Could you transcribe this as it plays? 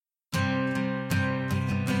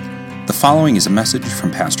The following is a message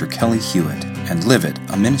from Pastor Kelly Hewitt and Live It,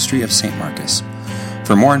 a ministry of St. Marcus.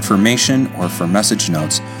 For more information or for message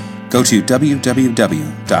notes, go to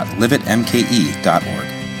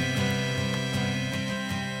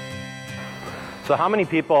www.liveitmke.org. So how many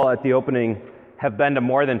people at the opening have been to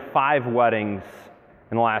more than 5 weddings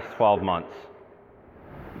in the last 12 months?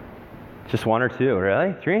 Just 1 or 2,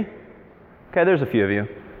 really? 3? Okay, there's a few of you.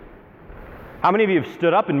 How many of you have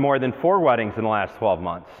stood up in more than 4 weddings in the last 12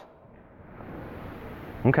 months?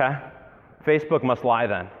 Okay. Facebook must lie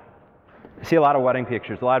then. I see a lot of wedding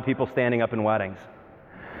pictures, a lot of people standing up in weddings.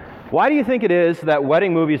 Why do you think it is that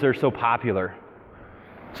wedding movies are so popular?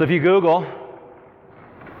 So if you Google,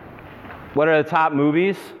 what are the top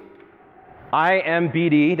movies?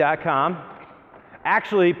 IMBD.com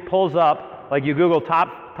actually pulls up, like you Google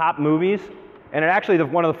top movies, and it actually,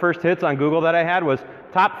 one of the first hits on Google that I had was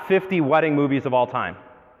top 50 wedding movies of all time.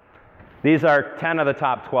 These are 10 of the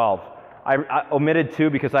top 12. I omitted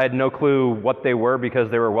 2 because I had no clue what they were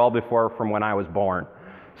because they were well before from when I was born.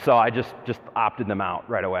 So I just opted them out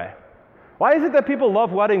right away. Why is it that people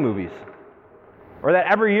love wedding movies? Or that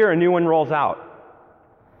every year a new one rolls out?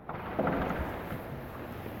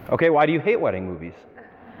 Okay, why do you hate wedding movies?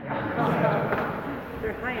 They're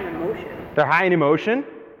high in emotion. They're high in emotion?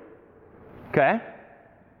 Okay.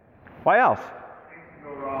 Why else?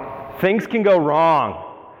 Things can go wrong.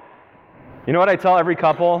 You know what I tell every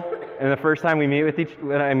couple? And the first time when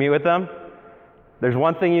I meet with them, there's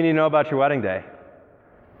one thing you need to know about your wedding day.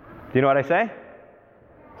 Do you know what I say?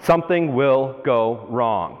 Something will go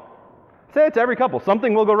wrong. Say it to every couple.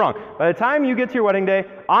 Something will go wrong. By the time you get to your wedding day,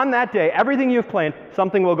 on that day, everything you've planned,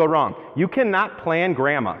 something will go wrong. You cannot plan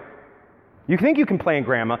grandma. You think you can plan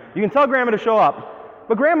grandma. You can tell grandma to show up,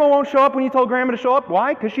 but grandma won't show up when you told grandma to show up.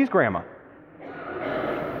 Why? Because she's grandma.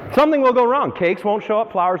 Something will go wrong. Cakes won't show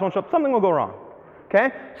up. Flowers won't show up. Something will go wrong. Okay?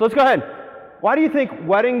 So let's go ahead. Why do you think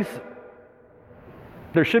weddings,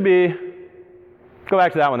 go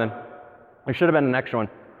back to that one then. There should have been an extra one.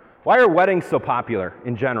 Why are weddings so popular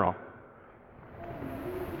in general?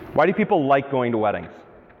 Why do people like going to weddings?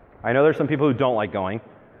 I know there's some people who don't like going,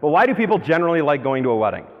 but why do people generally like going to a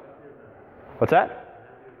wedding? What's that?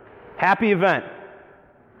 Happy event.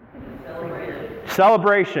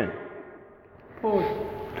 Celebration.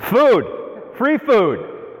 Food. Free food.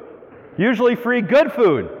 Usually free good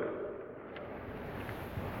food.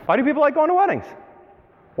 Why do people like going to weddings?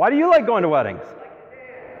 Why do you like going to weddings?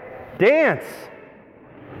 Dance.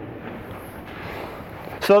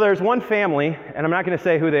 So there's one family, and I'm not going to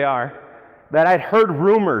say who they are, that I'd heard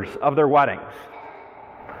rumors of their weddings.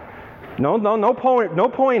 No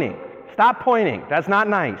pointing. Stop pointing. That's not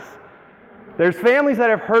nice. There's families that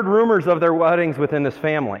have heard rumors of their weddings within this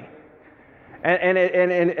family. And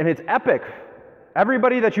it's epic.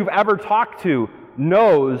 Everybody that you've ever talked to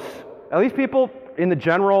knows, at least people in the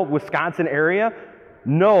general Wisconsin area,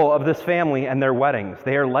 know of this family and their weddings.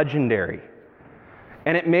 They are legendary.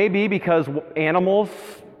 And it may be because animals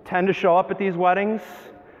tend to show up at these weddings.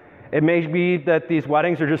 It may be that these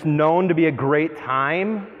weddings are just known to be a great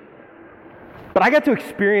time. But I got to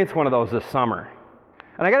experience one of those this summer.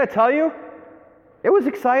 And I got to tell you, it was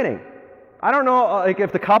exciting. I don't know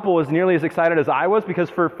if the couple was nearly as excited as I was, because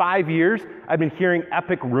for 5 years, I've been hearing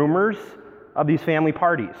epic rumors of these family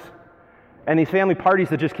parties. And these family parties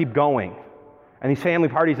that just keep going. And these family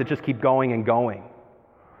parties that just keep going and going.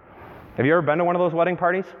 Have you ever been to one of those wedding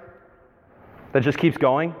parties that just keeps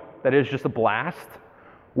going? That is just a blast?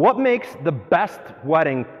 What makes the best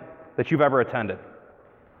wedding that you've ever attended?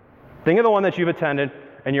 Think of the one that you've attended,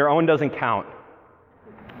 and your own doesn't count.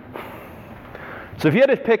 So if you had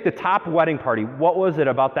to pick the top wedding party, what was it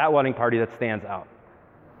about that wedding party that stands out?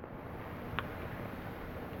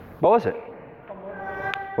 What was it?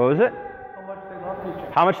 What was it?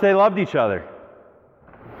 How much they loved each other.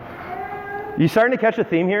 You starting to catch a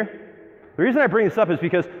theme here? The reason I bring this up is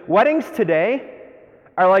because weddings today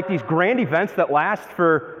are like these grand events that last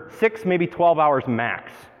for 6, maybe 12 hours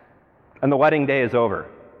max, and the wedding day is over.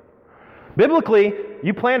 Biblically,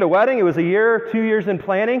 you planned a wedding, it was a year, 2 years in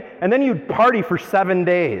planning, and then you'd party for 7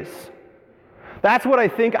 days. That's what I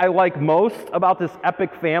think I like most about this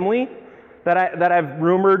epic family that I've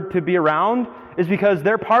rumored to be around, is because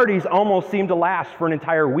their parties almost seem to last for an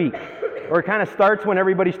entire week. Or it kind of starts when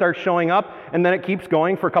everybody starts showing up, and then it keeps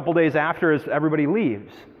going for a couple days after as everybody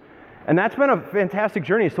leaves. And that's been a fantastic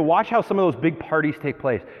journey, is to watch how some of those big parties take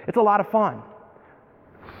place. It's a lot of fun.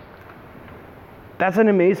 That's an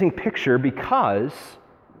amazing picture, because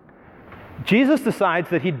Jesus decides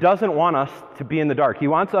that he doesn't want us to be in the dark. He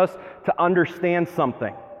wants us to understand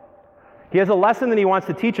something. He has a lesson that he wants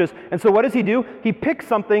to teach us. And so what does he do? He picks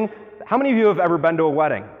something. How many of you have ever been to a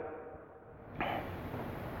wedding?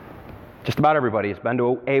 Just about everybody has been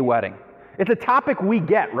to a wedding. It's a topic we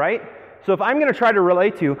get, right? So if I'm going to try to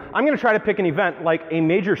relate to you, I'm going to try to pick an event like a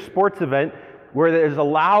major sports event where there's a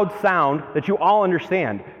loud sound that you all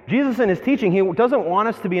understand. Jesus in his teaching, he doesn't want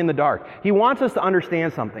us to be in the dark. He wants us to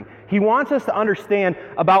understand something. He wants us to understand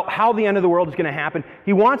about how the end of the world is going to happen.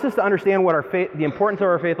 He wants us to understand what our faith, the importance of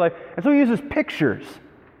our faith life. And so he uses pictures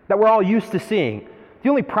that we're all used to seeing. The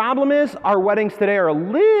only problem is our weddings today are a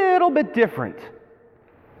little bit different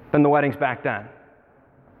than the weddings back then.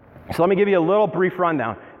 So let me give you a little brief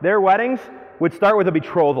rundown. Their weddings would start with a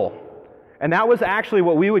betrothal. And that was actually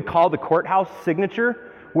what we would call the courthouse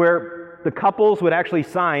signature, where the couples would actually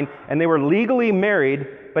sign, and they were legally married,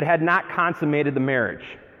 but had not consummated the marriage.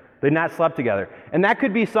 They had not slept together. And that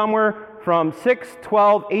could be somewhere from 6,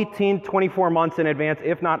 12, 18, 24 months in advance,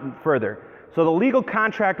 if not further. So the legal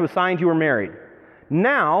contract was signed, you were married.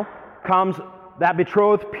 Now comes that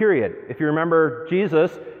betrothed period. If you remember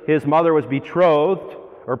Jesus, his mother was betrothed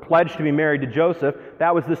or pledged to be married to Joseph.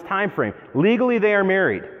 That was this time frame. Legally, they are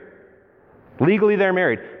married. Legally, they're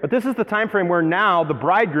married. But this is the time frame where now the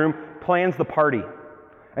bridegroom plans the party.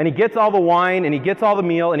 And he gets all the wine, and he gets all the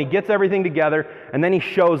meal, and he gets everything together, and then he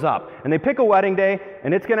shows up. And they pick a wedding day,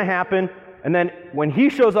 and it's going to happen, and then when he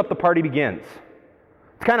shows up, the party begins.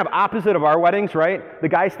 It's kind of opposite of our weddings, right? The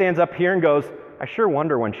guy stands up here and goes, I sure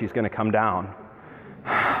wonder when she's going to come down.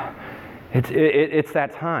 It's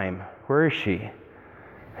that time. Where is she?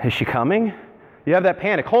 Is she coming? You have that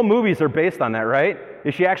panic. Whole movies are based on that, right?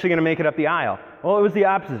 Is she actually going to make it up the aisle? Well, it was the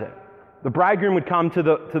opposite. The bridegroom would come to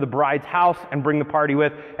the bride's house and bring the party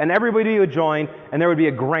with, and everybody would join, and there would be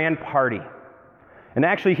a grand party. And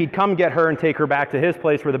actually, he'd come get her and take her back to his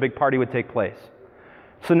place where the big party would take place.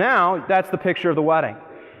 So now, that's the picture of the wedding.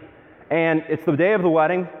 And it's the day of the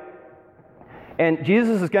wedding, and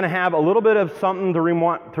Jesus is going to have a little bit of something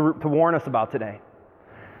to warn us about today.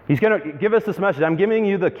 He's going to give us this message. I'm giving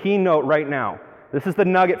you the keynote right now. This is the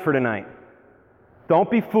nugget for tonight. Don't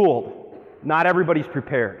be fooled. Not everybody's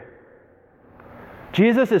prepared.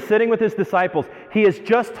 Jesus is sitting with his disciples. He has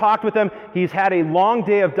just talked with them. He's had a long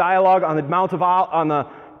day of dialogue on the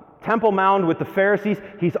Temple Mount with the Pharisees.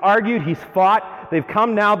 He's argued. He's fought. They've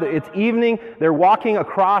come now. It's evening. They're walking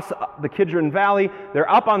across the Kidron Valley. They're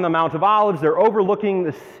up on the Mount of Olives. They're overlooking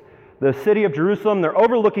the city of Jerusalem. They're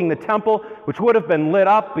overlooking the temple, which would have been lit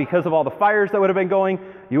up because of all the fires that would have been going.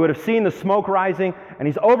 You would have seen the smoke rising, and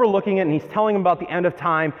he's overlooking it, and he's telling them about the end of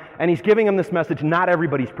time, and he's giving them this message, not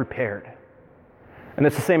everybody's prepared. And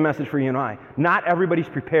it's the same message for you and I. Not everybody's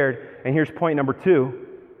prepared, and here's point number 2.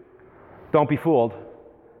 Don't be fooled.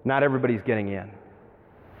 Not everybody's getting in.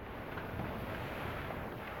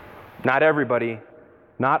 Not everybody,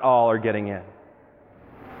 not all are getting in.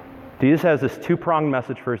 Jesus has this 2-pronged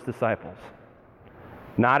message for his disciples.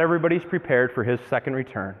 Not everybody's prepared for his second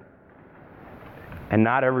return, and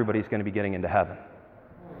not everybody's going to be getting into heaven.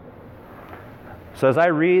 So as I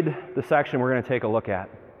read the section we're going to take a look at,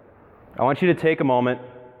 I want you to take a moment,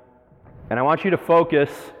 and I want you to focus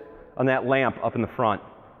on that lamp up in the front.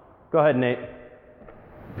 Go ahead, Nate.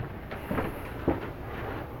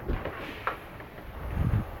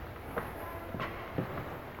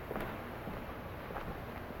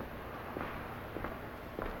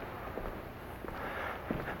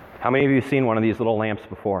 How many of you have seen one of these little lamps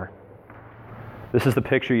before? This is the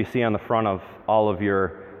picture you see on the front of all of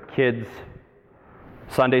your kids'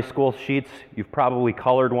 Sunday school sheets. You've probably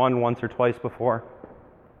colored one once or twice before.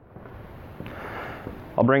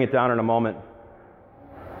 I'll bring it down in a moment.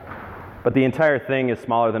 But the entire thing is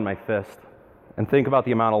smaller than my fist. And think about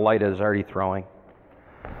the amount of light it is already throwing.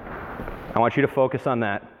 I want you to focus on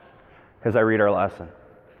that as I read our lesson.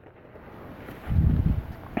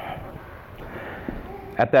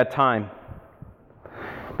 At that time,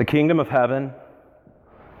 the kingdom of heaven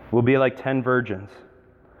will be like 10 virgins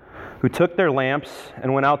who took their lamps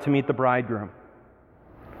and went out to meet the bridegroom.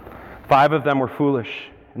 5 of them were foolish,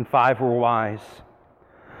 and 5 were wise.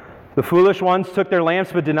 The foolish ones took their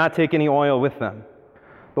lamps but did not take any oil with them.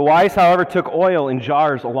 The wise, however, took oil in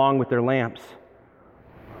jars along with their lamps.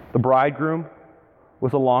 The bridegroom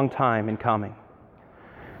was a long time in coming,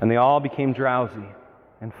 and they all became drowsy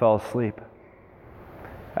and fell asleep.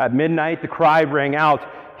 At midnight, the cry rang out,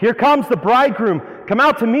 "Here comes the bridegroom! Come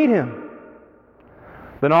out to meet him!"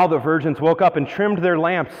 Then all the virgins woke up and trimmed their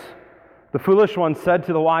lamps. The foolish ones said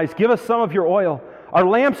to the wise, "Give us some of your oil. Our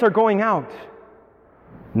lamps are going out."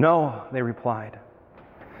 "No," they replied.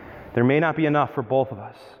 "There may not be enough for both of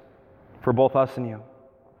us, for both us and you.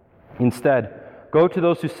 Instead, go to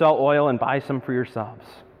those who sell oil and buy some for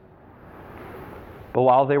yourselves." But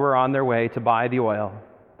while they were on their way to buy the oil,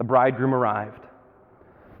 the bridegroom arrived.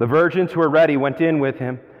 The virgins who were ready went in with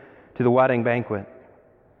him to to the wedding banquet,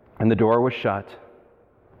 and the door was shut.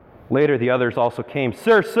 Later, the others also came.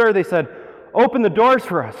 "Sir, sir," they said, "open the doors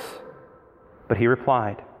for us." But he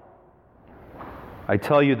replied, "I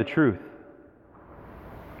tell you the truth.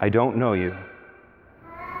 I don't know you.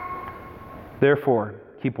 Therefore,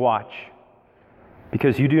 keep watch,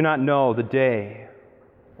 because you do not know the day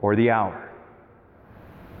or the hour."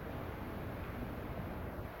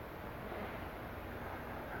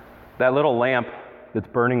 That little lamp that's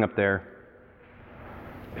burning up there,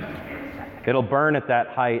 it'll burn at that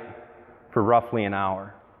height for roughly an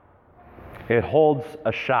hour. It holds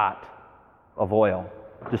a shot of oil.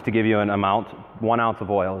 Just to give you an amount, 1 ounce of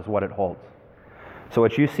oil is what it holds. So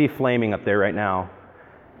what you see flaming up there right now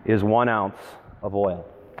is 1 ounce of oil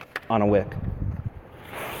on a wick.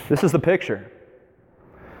 This is the picture.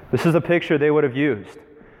 This is the picture they would have used.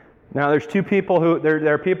 Now there's two people who,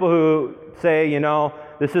 there are people who say,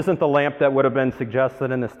 this isn't the lamp that would have been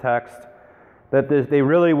suggested in this text, that they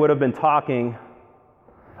really would have been talking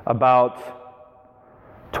about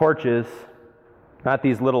torches, not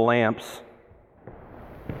these little lamps.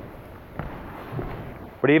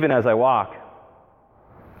 But even as I walk,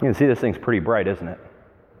 you can see this thing's pretty bright, isn't it?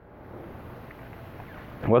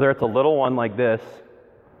 Whether it's a little one like this,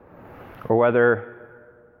 or whether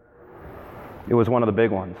it was one of the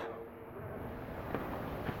big ones.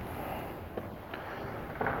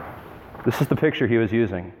 This is the picture he was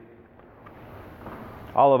using.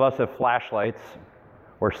 All of us have flashlights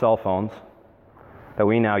or cell phones that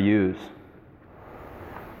we now use.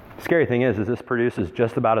 The scary thing is this produces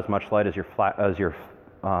just about as much light as your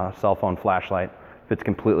cell phone flashlight if it's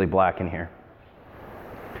completely black in here.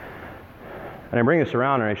 And I bring this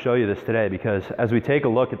around and I show you this today because as we take a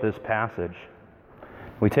look at this passage,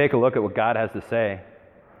 we take a look at what God has to say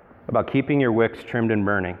about keeping your wicks trimmed and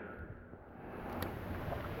burning.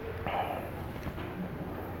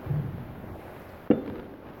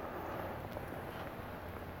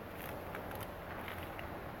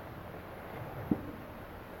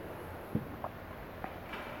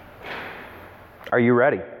 Are you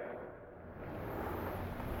ready? You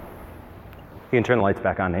can turn the lights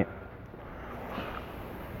back on, Nate.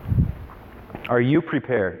 Are you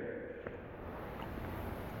prepared?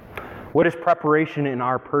 What does preparation in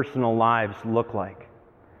our personal lives look like?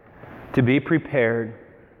 To be prepared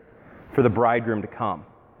for the bridegroom to come.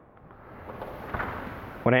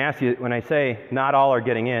 When I say not all are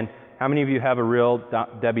getting in, how many of you have a real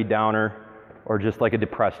Debbie Downer or just like a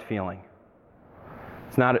depressed feeling?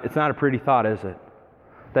 It's not a pretty thought, is it?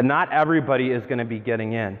 That not everybody is going to be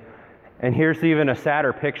getting in. And here's even a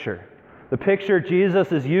sadder picture. The picture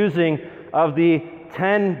Jesus is using of the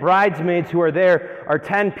 10 bridesmaids who are there are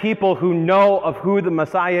 10 people who know of who the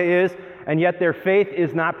Messiah is, and yet their faith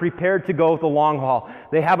is not prepared to go the long haul.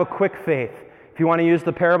 They have a quick faith. If you want to use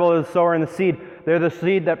the parable of the sower and the seed, they're the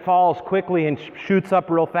seed that falls quickly and shoots up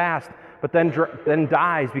real fast, but then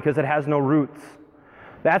dies because it has no roots.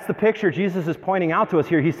 That's the picture Jesus is pointing out to us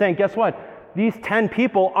here. He's saying, guess what? These 10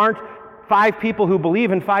 people aren't 5 people who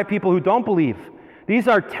believe and 5 people who don't believe. These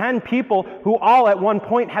are 10 people who all at one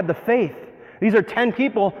point had the faith. These are 10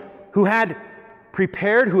 people who had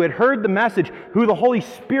prepared, who had heard the message, who the Holy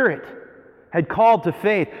Spirit had called to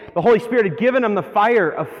faith. The Holy Spirit had given them the fire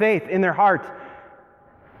of faith in their hearts.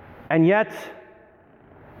 And yet,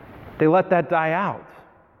 they let that die out.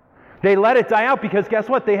 They let it die out because guess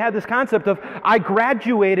what? They had this concept of, I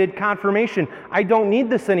graduated confirmation. I don't need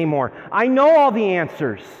this anymore. I know all the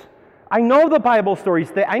answers. I know the Bible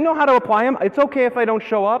stories. I know how to apply them. It's okay if I don't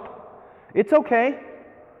show up. It's okay.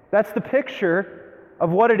 That's the picture of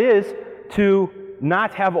what it is to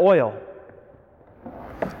not have oil.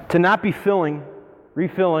 To not be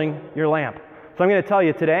refilling your lamp. So I'm going to tell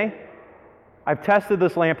you today, I've tested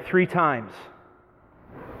this lamp 3 times.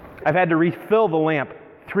 I've had to refill the lamp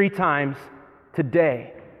 3 times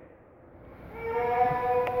today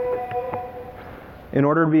in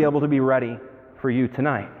order to be able to be ready for you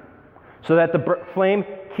tonight. So that the flame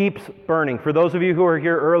keeps burning. For those of you who were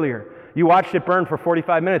here earlier, you watched it burn for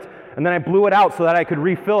 45 minutes, and then I blew it out so that I could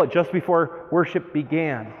refill it just before worship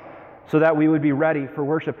began, so that we would be ready for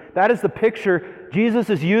worship. That is the picture Jesus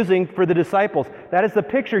is using for the disciples. That is the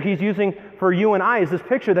picture he's using for you and I, is this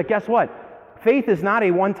picture that, guess what? Faith is not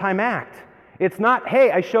a one-time act. It's not,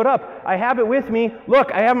 hey, I showed up, I have it with me,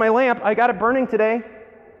 look, I have my lamp, I got it burning today.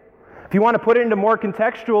 If you want to put it into more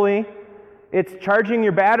contextually, it's charging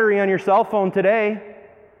your battery on your cell phone today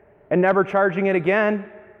and never charging it again,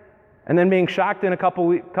 and then being shocked in a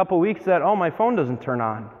couple weeks that, oh, my phone doesn't turn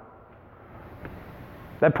on.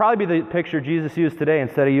 That'd probably be the picture Jesus used today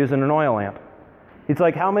instead of using an oil lamp. He's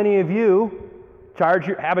like, how many of you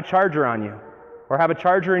have a charger on you? or have a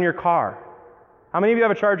charger in your car? How many of you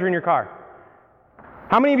have a charger in your car?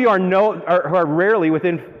 How many of you are rarely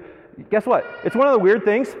within... Guess what? It's one of the weird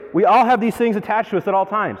things. We all have these things attached to us at all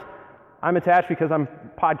times. I'm attached because I'm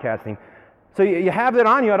podcasting. So you have it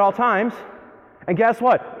on you at all times. And guess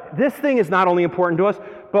what? This thing is not only important to us,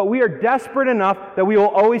 but we are desperate enough that we will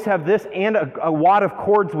always have this and a wad of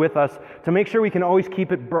cords with us to make sure we can always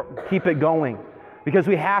keep it going, because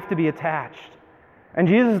we have to be attached. And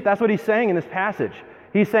Jesus, that's what he's saying in this passage.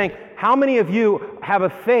 He's saying, how many of you have a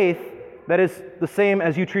faith that is the same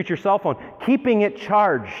as you treat your cell phone, keeping it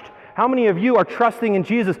charged? How many of you are trusting in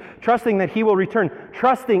Jesus, trusting that he will return,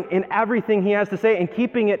 trusting in everything he has to say, and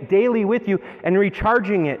keeping it daily with you and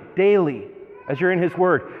recharging it daily as you're in his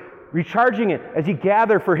word, recharging it as you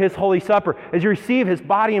gather for his holy supper, as you receive his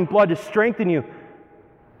body and blood to strengthen you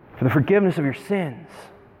for the forgiveness of your sins?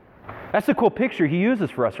 That's the cool picture he uses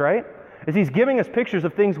for us, right? Is he's giving us pictures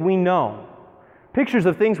of things we know, pictures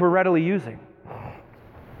of things we're readily using.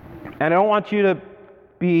 And I don't want you to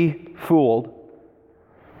be fooled.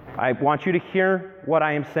 I want you to hear what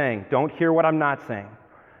I am saying. Don't hear what I'm not saying.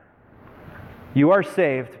 You are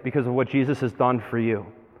saved because of what Jesus has done for you.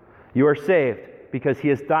 You are saved because he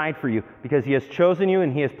has died for you, because he has chosen you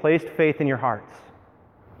and he has placed faith in your hearts.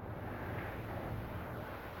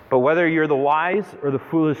 But whether you're the wise or the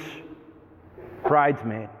foolish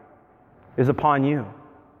bridesmaid is upon you.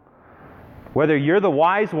 Whether you're the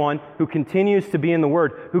wise one who continues to be in the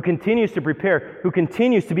Word, who continues to prepare, who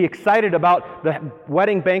continues to be excited about the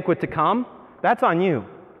wedding banquet to come, that's on you.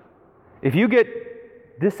 If you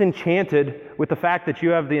get disenchanted with the fact that you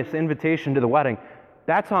have this invitation to the wedding,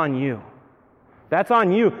 that's on you. That's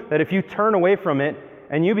on you, that if you turn away from it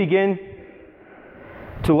and you begin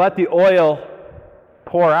to let the oil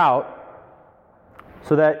pour out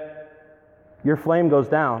so that your flame goes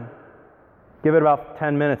down, give it about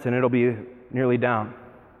 10 minutes and it'll be nearly down.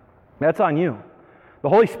 That's on you. The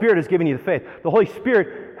Holy Spirit has given you the faith. The Holy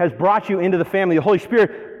Spirit has brought you into the family. The Holy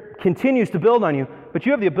Spirit continues to build on you, but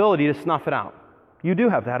you have the ability to snuff it out. You do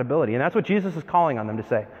have that ability, and that's what Jesus is calling on them to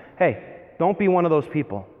say. Hey, don't be one of those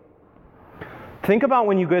people. Think about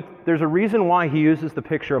when you there's a reason why he uses the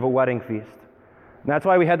picture of a wedding feast. And that's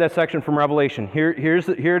why we had that section from Revelation. Hear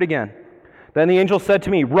it again. Then the angel said to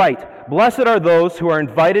me, "Write, blessed are those who are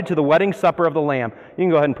invited to the wedding supper of the Lamb." You can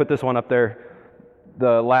go ahead and put this one up there,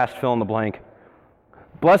 the last fill in the blank.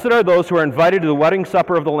 "Blessed are those who are invited to the wedding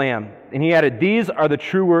supper of the Lamb." And he added, "These are the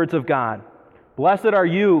true words of God. Blessed are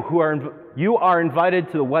you who are invited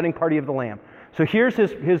to the wedding party of the Lamb." So here's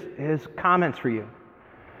his comments for you.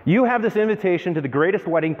 You have this invitation to the greatest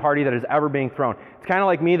wedding party that is ever being thrown. It's kind of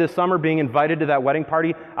like me this summer being invited to that wedding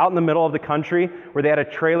party out in the middle of the country where they had a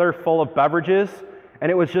trailer full of beverages, and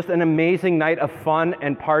it was just an amazing night of fun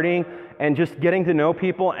and partying and just getting to know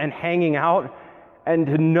people and hanging out, and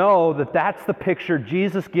to know that that's the picture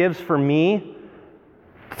Jesus gives for me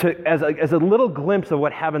as a little glimpse of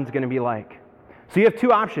what heaven's going to be like. So you have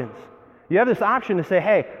two options. You have this option to say,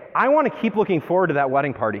 hey, I want to keep looking forward to that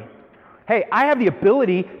wedding party. Hey, I have the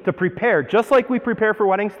ability to prepare, just like we prepare for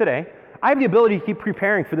weddings today. I have the ability to keep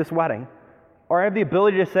preparing for this wedding. Or I have the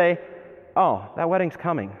ability to say, oh, that wedding's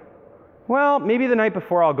coming. Well, maybe the night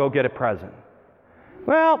before I'll go get a present.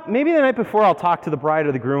 Well, maybe the night before I'll talk to the bride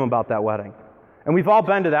or the groom about that wedding. And we've all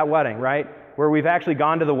been to that wedding, right? Where we've actually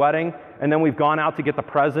gone to the wedding and then we've gone out to get the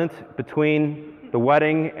present between the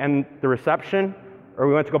wedding and the reception. Or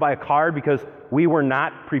we went to go buy a card because we were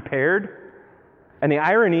not prepared. And the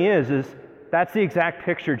irony is that's the exact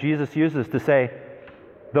picture Jesus uses to say,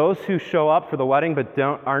 those who show up for the wedding but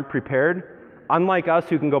aren't prepared, unlike us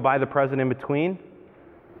who can go buy the present in between,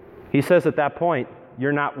 he says at that point,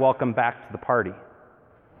 you're not welcome back to the party.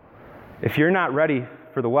 If you're not ready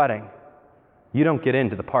for the wedding, you don't get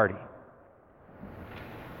into the party.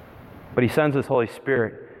 But he sends his Holy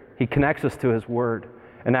Spirit. He connects us to his word,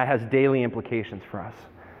 and that has daily implications for us.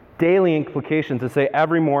 Daily implications to say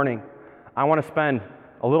every morning, I want to spend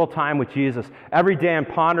a little time with Jesus. Every day I'm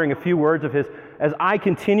pondering a few words of his as I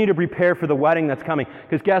continue to prepare for the wedding that's coming.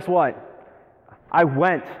 Because guess what? I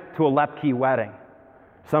went to a Lepke wedding.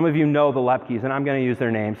 Some of you know the Lepkes, and I'm going to use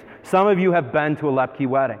their names. Some of you have been to a Lepke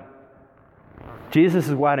wedding. Jesus'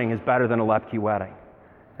 wedding is better than a Lepke wedding,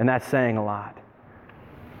 and that's saying a lot.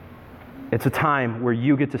 It's a time where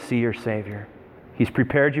you get to see your Savior. He's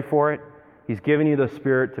prepared you for it. He's given you the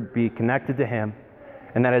Spirit to be connected to him,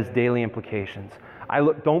 and that has daily implications.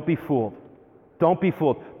 Don't be fooled. Don't be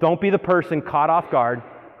fooled. Don't be the person caught off guard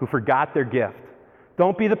who forgot their gift.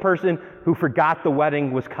 Don't be the person who forgot the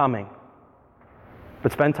wedding was coming.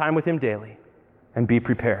 But spend time with him daily and be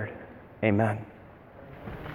prepared. Amen.